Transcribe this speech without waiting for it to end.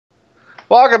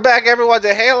Welcome back, everyone,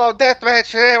 to Halo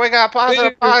Deathmatch. Here we got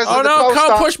positive. Oh no,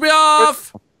 Cole pushed me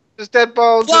off! Just dead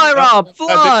bones. Fly, Rob,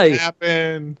 fly! That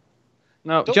happened.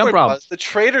 No, Don't jump, worry, Rob. Buzz. The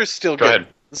traitor's still Go good.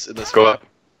 ahead. This Go up.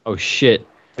 Oh shit!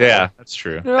 Yeah, that's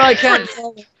true. No, I can't.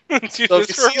 So if you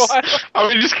see, I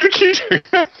mean, just gonna keep doing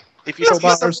that. if you see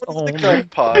Bars someone with the only. gun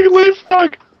pod, Hey, wait,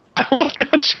 fuck. I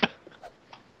don't got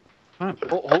you.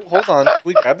 hold on. Can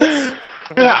we grab this?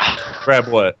 Yeah. Grab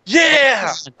what?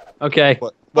 Yeah. Okay.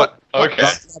 What? Okay.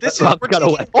 This is Rob's got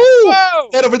away. Oh!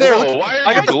 Head over there. Whoa, Look. why are I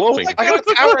you got the- glowing? I got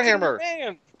the power hammer.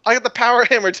 I got the power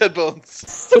hammer, dead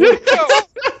bones.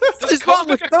 What is wrong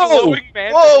with Cole?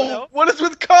 Whoa! What is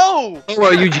with Co? Oh,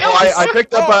 well, you Oh, I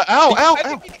picked up a. Ow, ow,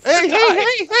 ow. Hey.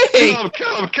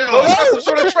 Kill him. I'm some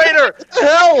sort of traitor. What the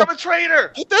hell? I'm a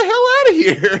traitor. Get the hell out of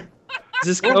here. Is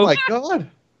this Oh Cole? my god.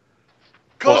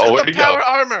 Co's Whoa, got where'd the he go? power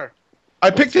armor. I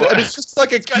picked it and it's just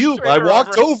like a got cube. I traitor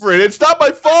walked armor. over it. It's not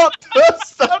my fault.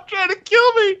 Stop trying to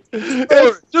kill me.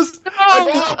 It's just. I'm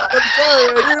sorry.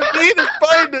 I didn't mean to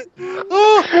find it.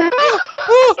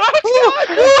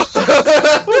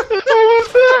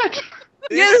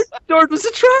 Yeah, the door was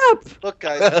a trap. Look,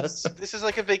 guys, this is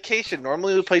like a vacation.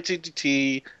 Normally we play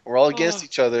TTT. We're all against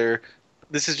each other.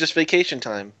 This is just vacation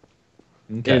time.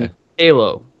 Okay. In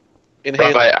Halo. In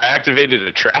Rob, Halo. I activated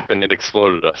a trap and it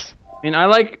exploded us. I mean, I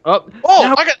like. Oh, Oh,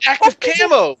 now- I got active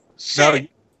camo. Sick.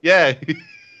 Yeah.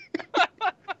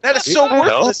 That is so What the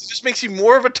hell? worthless. It just makes you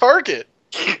more of a target.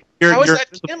 You're, How is you're that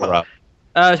invisible, camo?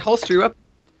 Rob. holster you up.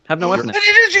 Have no weapon. An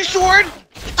energy sword.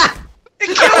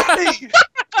 It killed me.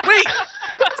 Wait.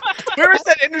 Where is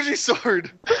that energy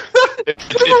sword?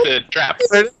 It's a trap.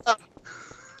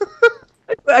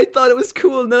 I thought it was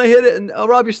cool, and then I hit it, and oh,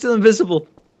 Rob, you're still invisible.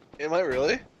 Am I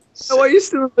really? Oh, why are you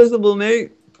still invisible,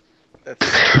 mate?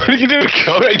 That's- What are you doing,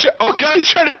 Cole? Oh, God, he's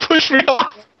trying to push me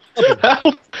off.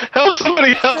 Help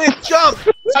somebody help. Jump!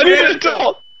 I need an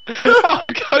adult. Oh,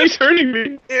 God, he's hurting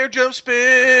me. Air jump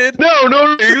spin!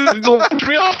 No, he's launched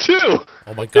me off too.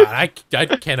 Oh my god, I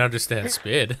can't understand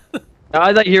spid.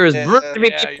 All I hear is. Yeah,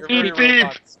 you're very Beep.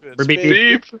 robot spin.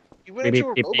 Beep. You went into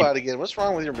a robot again. What's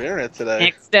wrong with your internet today?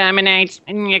 Exterminate.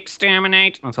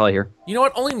 That's all I hear. You know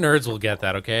what? Only nerds will get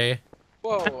that, okay?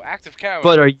 Whoa, active cow.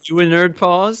 But are you a nerd,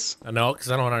 Pause? No, because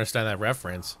I don't understand that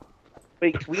reference.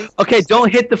 Wait, can we... Okay,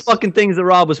 don't hit the fucking things that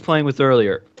Rob was playing with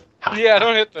earlier. Yeah,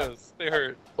 don't hit those. They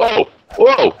hurt. Whoa.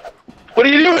 What are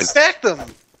you doing? Stack them!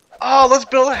 Oh, let's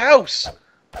build a house!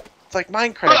 It's like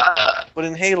Minecraft, but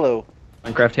in Halo.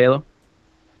 Minecraft Halo?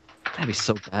 That'd be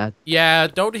so bad. Yeah,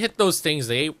 don't hit those things.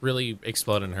 They really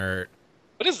explode and hurt.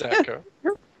 What is that, Co?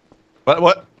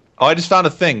 What? Oh, I just found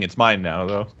a thing. It's mine now,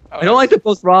 though. Oh, I don't like that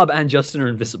both Rob and Justin are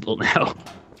invisible now.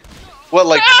 What,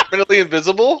 like permanently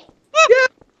invisible? Yeah.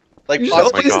 Like, You pause,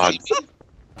 Oh my can you God. see me?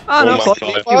 I don't Oh know. my Pause.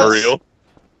 God, for real?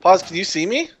 Pause, can you see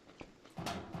me?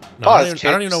 No, Pause,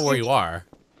 I don't even know where you are.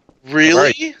 Really?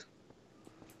 It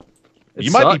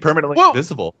You might be sucks. permanently Whoa.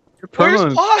 invisible. You're Where's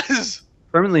permanently, Pause?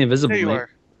 permanently invisible, There you mate. are.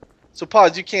 So,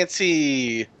 Pause, you can't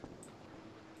see...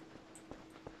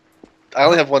 I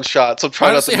only have one shot, so I'm I trying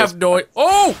not honestly to have no.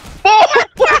 Oh!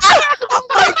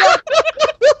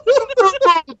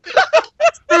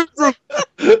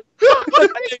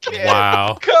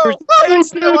 Wow. Co! I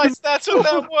just realized that's what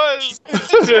that was.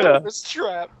 It's a terrorist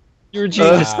trap. You're a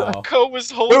genius. Wow. Co was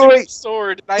holding wait. the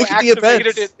sword, and Look I at the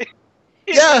activated events. it.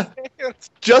 Yeah. hands.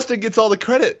 Justin gets all the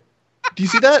credit. Do you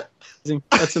see that?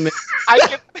 That's amazing. I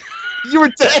can. You were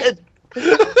dead.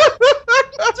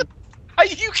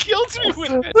 You killed me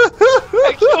with it.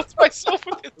 I killed myself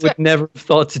with it. Would never have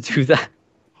thought to do that.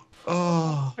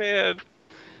 Oh, Man.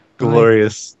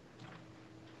 glorious.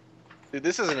 Dude,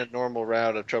 this isn't a normal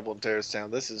round of Trouble in Terrorist Town.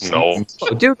 This is... No. Oh,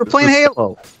 dude, we're playing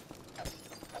Halo. I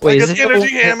Wait, got is it the Halo?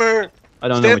 energy hammer! I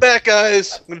don't know. Stand back,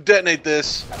 guys! I'm gonna detonate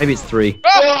this. Maybe it's 3.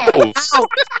 Oh!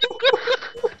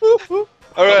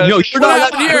 Alright. No, you're What not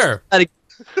happened here?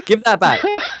 Give that back.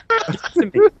 Give it to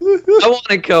me. I want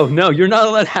to go. No, you're not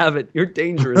allowed to have it. You're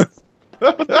dangerous.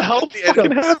 What the hell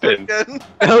fucking happened? Again.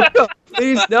 No, no,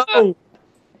 please, no. Oh,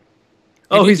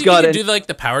 Maybe he's you got can it. Do like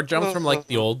the power jumps from like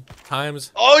the old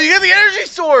times. Oh, you get the energy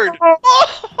sword!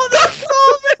 Oh, that's so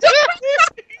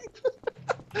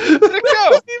amazing! Where'd it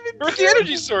go? Where'd the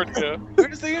energy sword go?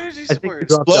 Where's the energy I think sword? you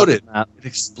dropped off Exploded. the map. It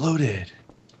exploded. It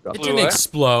Blue didn't eye?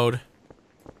 explode.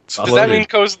 Does that mean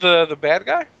Co's the bad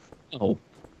guy? Oh,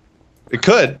 It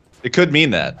could. It could mean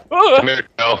that. Come here,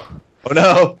 Joe. Oh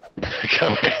no.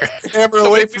 Come here. Hammer So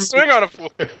away make me from swing on a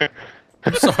fool.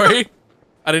 I'm sorry.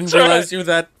 I didn't Sorry. realize you were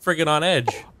that friggin' on edge.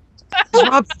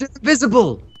 Rob's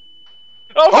invisible.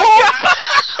 Oh my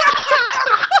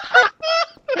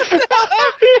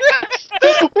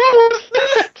What was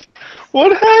that?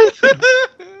 What happened?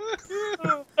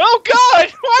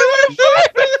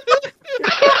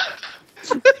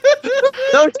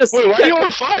 Wait, why are you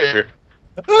on fire?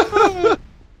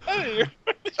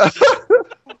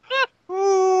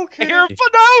 Okay. Here, but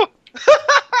no!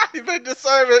 You better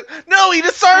disarm it. No, he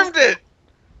disarmed it.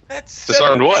 That's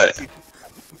Disarmed what? easy.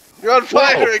 You're on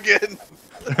fire Whoa. again.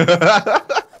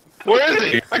 Where is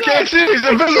he? I can't see him. He's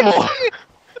invisible.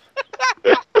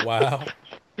 Wow.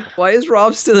 Why is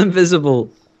Rob still invisible?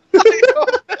 I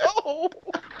don't know.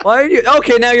 Why are you?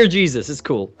 Okay, now you're Jesus. It's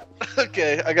cool.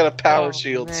 Okay, I got a power Oh,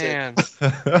 shield. man.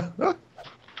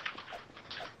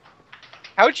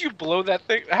 How'd you blow that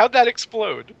thing? How'd that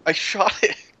explode? I shot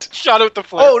it. Shot out the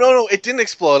flame. Oh no, it didn't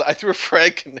explode. I threw a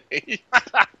frag grenade.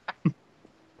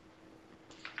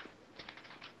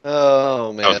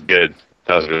 Oh That was man, good.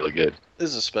 That was really good. this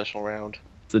is a special round.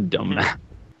 It's a dumb map.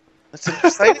 It's an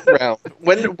exciting round.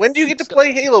 When do you get to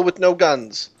play Halo with no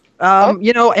guns?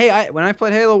 You know, hey, when I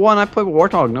played Halo 1, I played with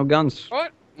Warthog, no guns.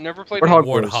 What? Never played Warthog Halo.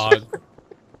 Wars. Warthog.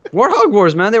 Warthog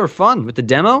Wars, man, they were fun. With the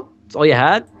demo, that's all you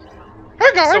had.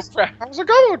 Hey guys, So proud. how's it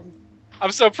going?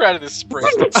 I'm so proud of this spray.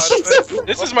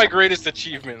 This is my greatest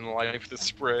achievement in life, this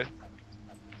spray.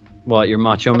 What, you're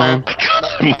Macho Man?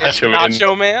 Macho Man.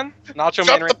 Nacho Man? Nacho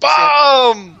Drop Man the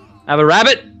bomb! I have a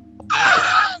rabbit?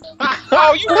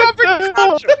 Oh, you remember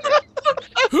Nacho Man.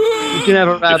 You can have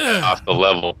a rabbit. Off the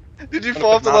level. Did you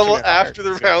fall off the Nacho level Man after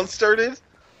the hard. round started?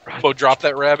 Bo, drop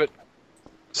that rabbit.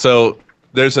 So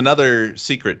there's another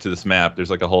secret to this map.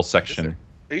 There's like a whole section,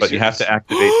 but you have to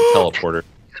activate the teleporter.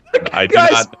 I do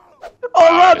Guys! not.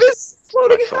 Oh, Rob is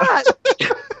floating hat.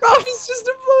 Rob is just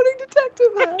a floating detective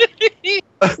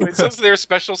hat. Wait, so is there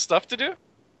special stuff to do?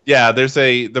 Yeah,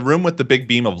 the room with the big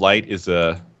beam of light is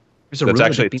There's a that's room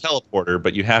actually a with a teleporter,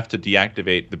 but you have to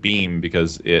deactivate the beam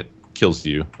because it kills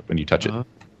you when you touch it.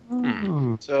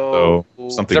 Oh. So, Something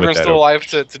Is everyone like that. still alive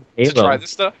to Halo. try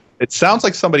this stuff? It sounds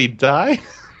like somebody died.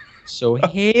 So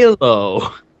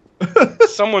Halo.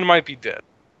 Someone might be dead.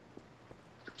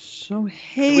 So do we have to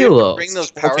Halo. bring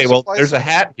those power Okay, well, supplies there's a in?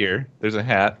 hat here. There's a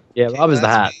hat. Yeah, Okay, Rob is the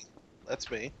that's hat. me.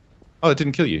 That's me. Oh, it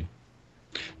didn't kill you.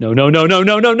 No, no, no, no,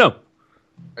 no, no, no.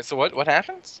 Right, so what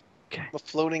happens? A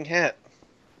floating hat.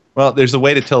 Well, there's a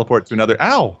way to teleport to another.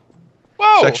 Ow!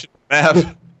 Whoa! Section map.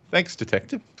 Thanks,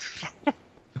 detective.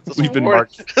 We've been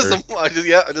marked. I just Okay, I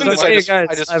just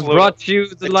guys, I've floated. brought you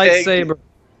the I tagged lightsaber.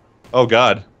 Oh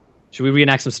God. Should we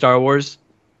reenact some Star Wars?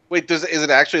 Wait, is it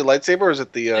actually a lightsaber or is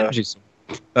it the? Energy sword.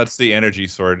 That's the energy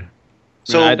sword.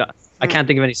 So I can't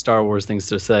think of any Star Wars things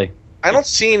to say. I don't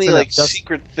see any So like that's-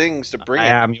 secret things to bring. I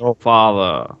in. am your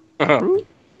father.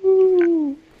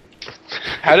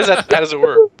 How does it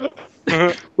work? Woo!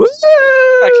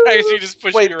 I you just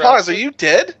push Wait, me around. pause. Are you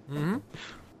dead? hmm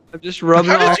I'm just rubbing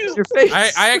How it did on you- your face.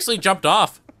 I actually jumped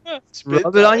off.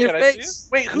 Rub it on your Can I see face.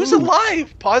 Wait, who's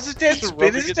alive? Pause is dead. Just Spit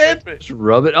rubbing is it dead. in. Just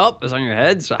rub it up. It's on your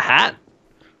head. It's a hat.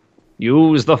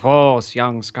 Use the Force,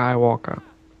 young Skywalker.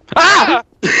 Ah!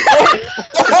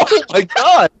 Oh my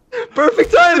God!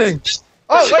 Perfect timing.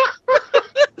 Oh,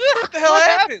 what the hell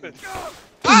happened?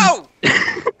 Ow!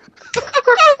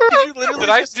 Did you literally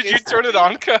just Did you turn it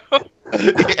on, Co?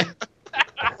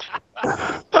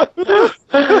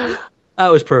 That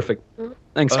was perfect.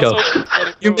 Thanks, Co.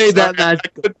 You made that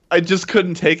magical. I just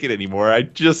couldn't take it anymore. I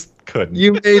just couldn't.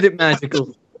 You made it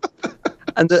magical.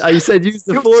 And you said use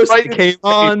the You Force. It frightened came me.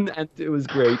 on, and it was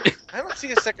great. I don't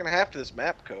see a second half to this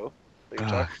map, Co. That you're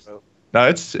talking about. No,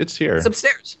 it's here. It's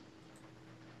upstairs.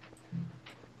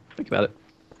 Think about it.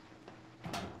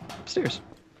 Upstairs.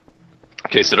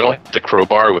 Okay, so don't hit the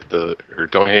crowbar or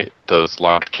don't hit those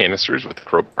locked canisters with the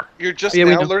crowbar. You're just Yeah,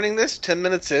 we now know. learning this 10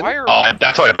 minutes in? Why are Oh,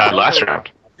 that's what I died last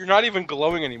round. you're not even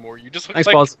glowing anymore? You just look Thanks,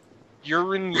 like Paul.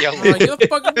 urine Oh, yellow. you're the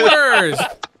fucking worst.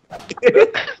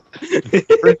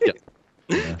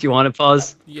 Do you want to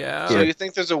pause? Yeah. So you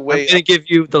think there's a I'm way? gonna give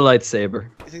you the lightsaber.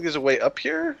 You think there's a way up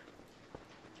here?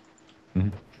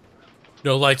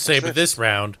 No lightsaber this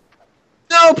round.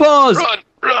 No pause.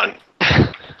 Run!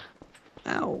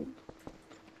 Ow.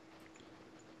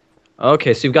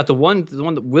 Okay, so you've got the one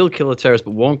that will kill a terrorist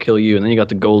but won't kill you, and then you got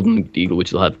the golden eagle,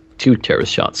 which will have 2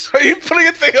 terrorist shots. Are you putting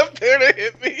a thing up there to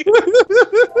hit me?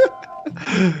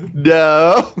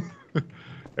 No.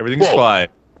 Everything's Whoa. fine.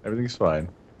 Everything's fine.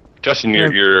 Justin,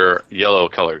 you're yellow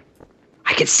colored.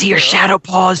 I can see your shadow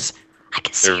paws. I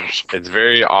can see your It's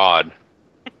very odd.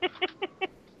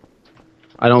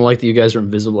 I don't like that you guys are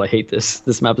invisible. I hate this.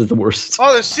 This map is the worst.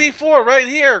 Oh, there's C4 right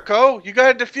here, Co. You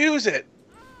gotta defuse it.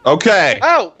 Okay.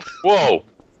 Ow! Whoa!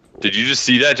 Did you just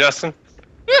see that, Justin?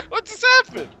 What just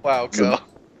happened? Wow, Co.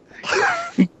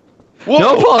 Whoa!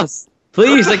 No pause.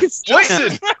 Please, I can see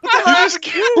Justin! You just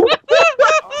killed.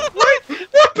 What?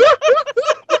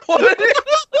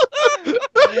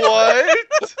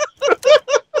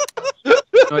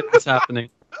 What? what's happening.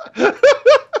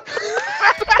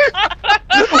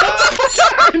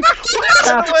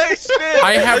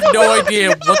 I have no idea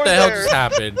what the hell just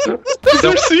happened. Is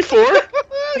there C4?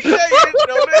 Yeah, you didn't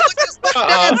notice.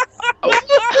 I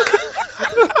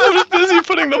was busy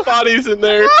putting the bodies in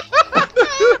there.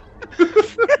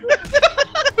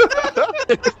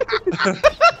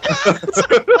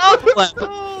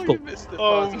 Oh, you missed it.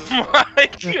 Oh my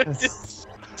goodness.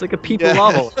 It's like a people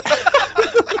novel.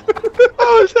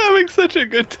 I was having such a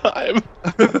good time.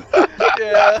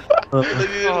 Yeah. You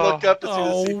didn't look up to see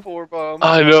Oh. the C4 bomb.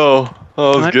 I know.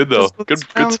 Oh, it was good though.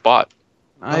 Good spot.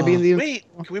 I mean, the Wait,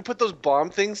 can we put those bomb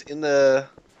things in the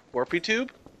warpy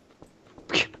tube?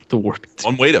 warp.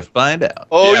 One way to find out.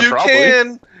 Oh, Yeah, you probably.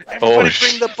 can! Everybody Oh,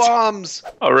 bring the bombs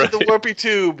All to right. the warpy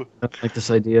tube. I like this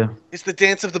idea. It's the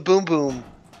dance of the boom boom.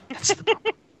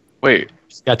 Wait,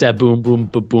 Got that boom, boom,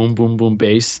 boom, boom, boom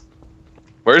bass.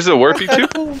 where's the warpy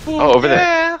tube? Boom, boom, Oh, over there.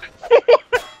 yeah.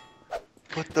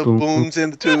 Put the Boom, booms in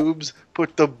the tubes.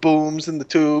 Put the booms in the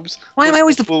tubes. Why am Put I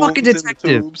always the booms fucking in the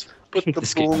detective? tubes. Put hate the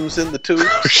this game. booms in the tubes.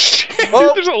 Oh, shit.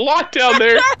 Oh. There's a lot down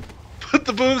there. Put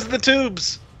the booms in the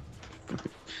tubes.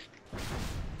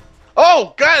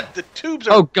 Oh God, the tubes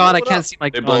are. Oh god, I blowing can't up. see my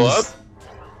They guns. blow up?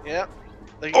 Yeah.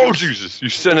 They Oh go Jesus! You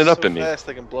sent it up so in me. fast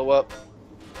they can blow up.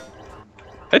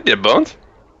 Hey, Dead Bones.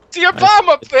 See a bomb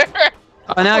up there.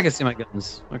 Oh, now I can see my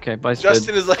guns. Okay, bye, Spid.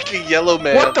 Justin is like a yellow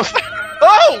man. What the?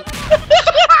 Oh!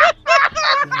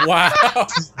 Wow.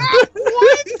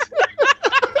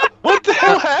 What the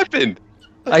hell happened?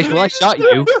 I shot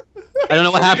you. I don't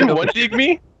know what happened. You one dig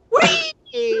me?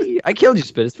 Whee! I killed you,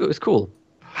 Spid. It was cool.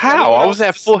 How? I was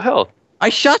at full health. I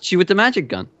shot you with the magic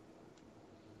gun.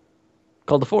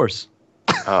 Called the Force.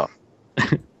 Oh.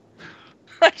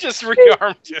 I just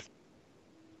rearmed you.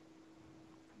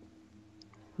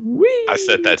 Whee! I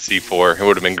set that C4. It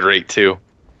would have been great too.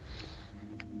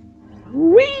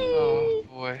 Whee! Oh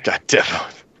boy. God damn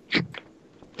it.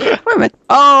 Wait a minute.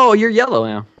 Oh, you're yellow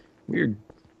now. Weird.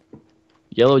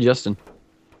 Yellow Justin.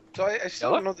 So I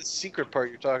still don't know the secret part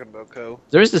you're talking about, Co.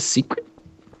 There's the secret.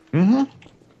 Mm-hmm.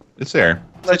 It's there.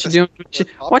 What you doing?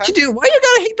 What you doing? Why you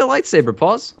gotta hate the lightsaber?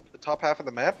 Pause. The top half of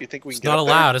the map. You think we can It's get not up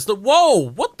there? allowed. It's the whoa.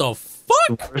 What the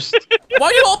fuck? Worst, Why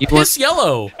are you all You want- piss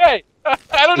yellow? Hey,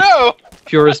 I don't know.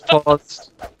 purest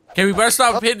pause. Okay, we better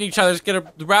stop hitting each other.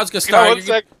 The round's gonna You know, start. one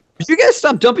sec. Did you guys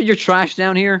stop dumping your trash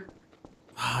down here?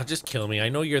 Just kill me. I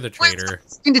know you're the traitor.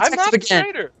 Fucking I'm not the again.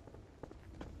 traitor.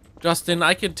 Justin,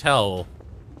 I can tell.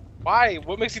 Why?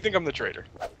 What makes you think I'm the traitor?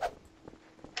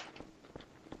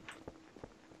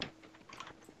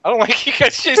 I don't like you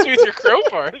guys chasing me with your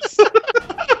crowbars.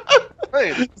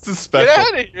 Hey, This is Get special.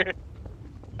 out of here.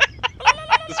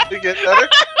 does it get better?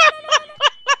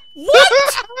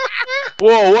 What?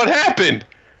 Whoa! What happened?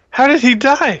 How did he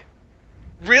die?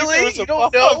 Really? There was You a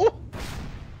don't bomb. know?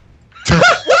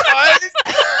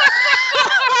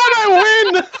 How'd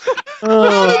I win?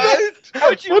 Oh,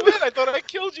 How'd you win? I thought I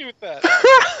killed you with that.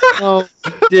 oh,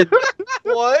 did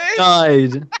What?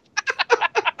 died.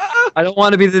 I don't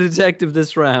want to be the detective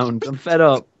this round. I'm fed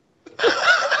up.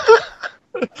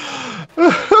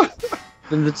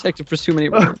 Been the detective for too many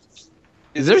rounds.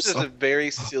 Is there This is some- a very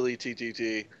silly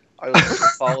TTT. I would like to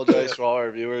apologize to all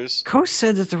our viewers. Coach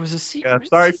said that there was a Yeah, secret.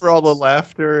 sorry for all the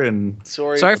laughter and,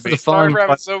 Sorry. Sorry for the Sorry fun. for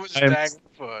having so much I am- dang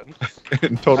fun.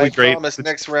 and totally I great. promise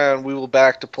next round we will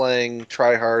back to playing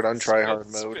try hard on try hard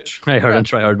Spit, mode. spit. Try hard on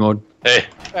try hard mode. Hey,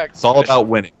 Back, It's all spit. about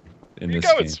winning in You this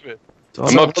go game. and spit.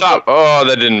 I'm up top. Oh,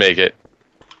 that didn't make it.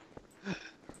 Come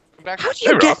back. How do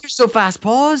you get here so fast?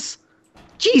 Pause.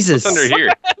 Jesus. What's under here?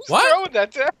 Who's What? throwing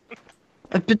that down?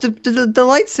 But the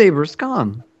lightsaber's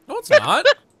gone. No, it's not.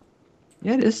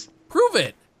 Yeah, it is. Prove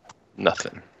it.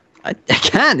 Nothing. I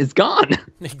can't. It's gone.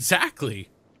 Exactly.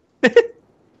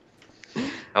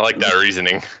 I like that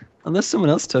reasoning. Unless someone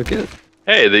else took it.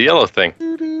 Hey, the yellow thing.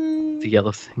 The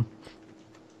yellow thing.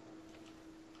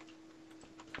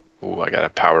 Ooh, I gotta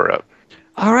power up.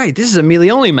 All right, this is a melee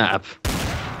only map.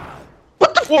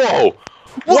 Whoa!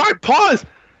 Why pause?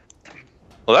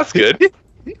 Well, that's good.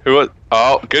 Who was?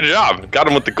 Oh, good job. Got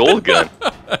him with the gold gun.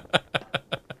 I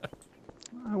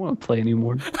don't want to play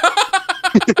anymore.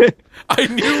 I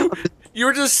knew you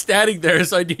were just standing there,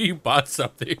 so I knew you bought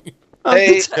something.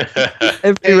 Hey,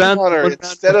 Every hey, round, Connor, one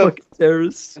instead round of- fucking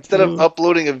terrorists. instead of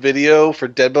uploading a video for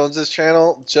Deadbones'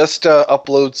 channel, just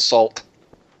upload salt.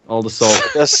 all the salt,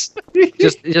 Just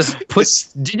just put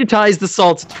digitize the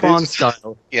salt Tron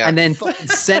style, yeah. and then fucking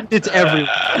send it to everyone.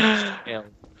 Yeah.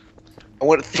 I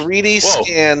want 3D Whoa.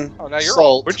 scan Oh, now you're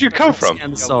salt. Where'd you come from?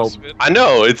 Scan the Yellow salt. spit. I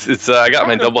know. It's. I got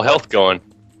my double health going.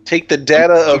 Take the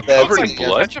data of that. Covered in scan.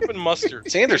 blood. Ketchup and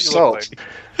mustard. Sand or What do you look salt?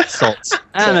 like? Salt.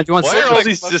 I don't know. Do you want Why are salt? all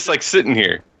these just like sitting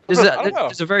here? There's I don't know.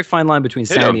 a very fine line between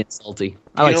Hit 'em. sandy and salty.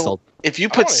 I like You know- salt. If you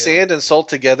put Oh, yeah. sand and salt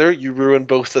together, you ruin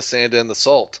both the sand and the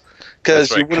salt. Because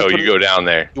That's right, Co. You go down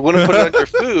there. you wouldn't put it on your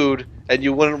food, and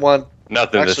you wouldn't want.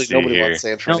 Nothing Actually, to see nobody here. wants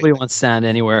sand for Nobody anything. wants sand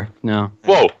anywhere. No.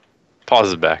 Whoa.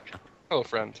 Pause it back. Hello,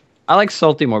 friend. I like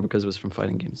salty more because it was from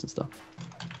fighting games and stuff.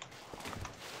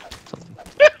 Salty.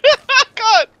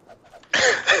 God!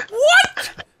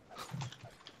 What?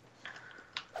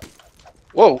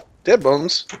 Whoa, dead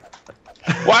bones.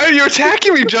 Why are you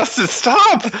attacking me, Justin?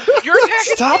 Stop! You're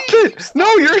attacking Stop me! it! No,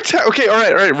 you're attacking. Okay, all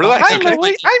right, relax. Okay. I'm a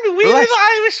wee Relax. little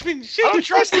Irishman. I don't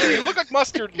trust you. You look like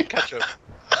mustard and ketchup.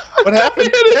 What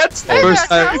happened? That's First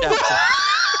time.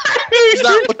 He's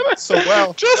not looking so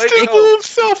well. Justin Wait, blew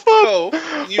himself up. Go.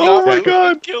 You Oh not my move.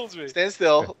 god. It kills me. Stand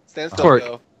still. Stand still. Twerk.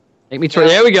 Go. Make me twerk.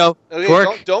 There we go. Okay,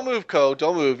 Twerk. don't move, Co.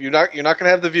 Don't move. You're not gonna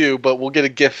have the view, but we'll get a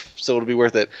GIF, so it'll be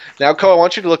worth it. Now, Co, I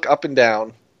want you to look up and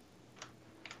down.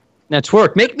 Now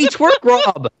twerk. Make me twerk,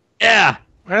 Rob. Yeah.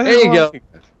 Where the There you hell- go.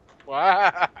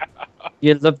 Wow.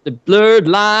 You love the blurred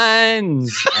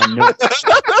lines. I know.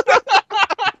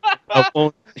 I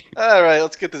won't. All right,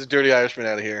 let's get this dirty Irishman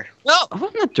out of here. No, I'm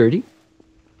not dirty.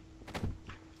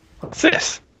 What's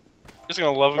this? Just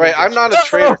gonna love him. All right, I'm not a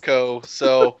traitor, Co.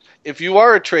 So if you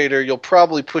are a traitor, you'll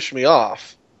probably push me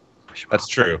off. That's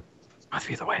true. Must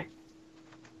be the way.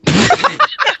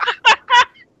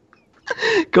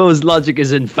 Go's logic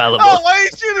is infallible. Oh, why are you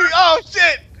shooting? Oh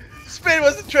shit! Spade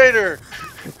was a traitor.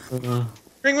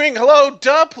 Ring ring. Hello,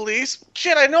 duh, police.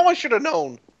 Shit, I know I should have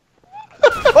known.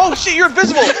 Oh shit, you're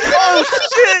invisible. Oh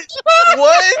shit!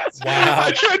 What? Wow.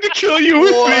 I tried to kill you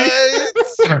with me.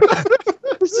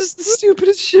 What? This is the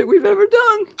stupidest shit we've ever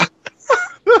done.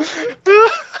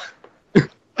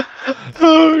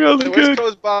 Oh god, that's Where's good.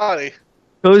 Co's body?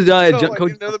 Go's died. No, I Co-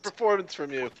 need another performance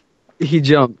from you. he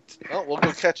jumped. Oh, we'll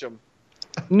go catch him.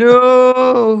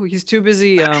 No, he's too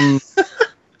busy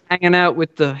hanging out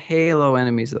with the Halo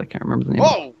enemies that I can't remember the name.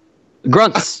 Whoa! Of.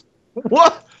 Grunts.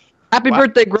 What? Happy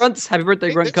birthday, Grunts. Happy birthday,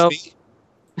 Hey, Grunt that's Co. me.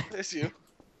 There's you.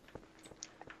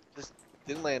 Just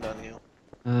didn't land on you.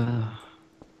 Oh.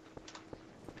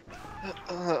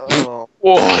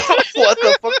 Whoa. What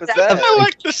the fuck was that? I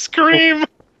like the scream.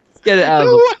 Let's get it out of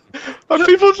the, Are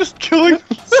people just killing out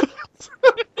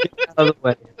of the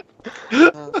way.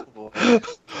 Oh, boy.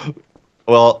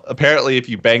 Well, apparently, if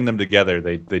you bang them together,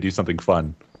 they do something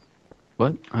fun.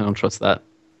 What? I don't trust that.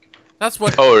 That's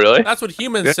what. Oh, really? That's what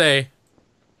humans say.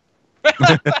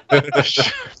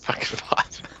 Fucking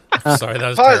bot. Sorry, that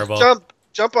was Pause, terrible.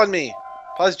 jump on me.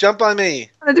 Pause, jump on me.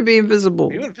 I wanted to be invisible.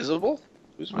 Are you invisible?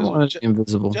 Who's I invisible? wanted to be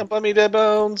invisible. Jump on me, dead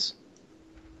bones.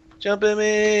 Jump on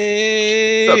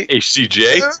me. What's up,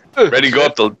 HCJ? Ready to go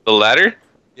up the ladder?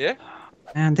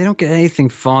 Man, they don't get anything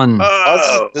fun.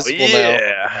 Oh, this is invisible now.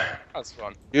 yeah. That's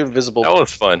fun. You're invisible. That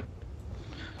was fun.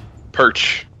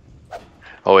 Perch.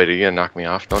 Oh, wait, are you gonna knock me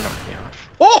off? Don't knock me off.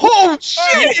 Oh,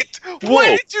 shit! Whoa, What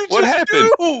did you just what happened?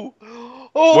 do?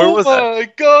 Oh Where was that?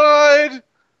 my god!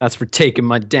 That's for taking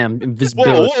my damn Whoa,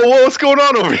 invisibility. whoa, what's going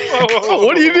on over here? Whoa,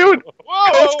 What are you doing?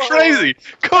 Whoa, Co's crazy.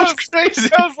 Co's crazy.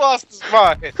 Co's lost his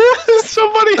mind.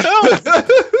 Somebody help.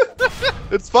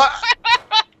 It's fun.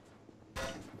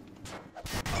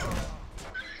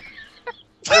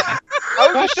 I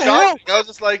was What just the hell? shocked. I was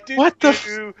just like, dude. What the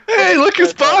Hey, look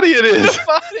whose body it is.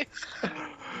 Funny.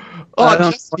 Oh, I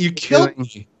don't Justin, know you what killed you're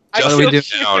me. I Just do we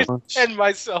killed do? you and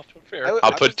myself, apparently.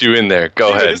 I'll put you in there.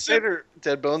 Go ahead.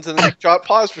 Dead bones and then drop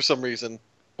pause for some reason.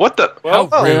 What the? Well,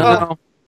 How rude. oh.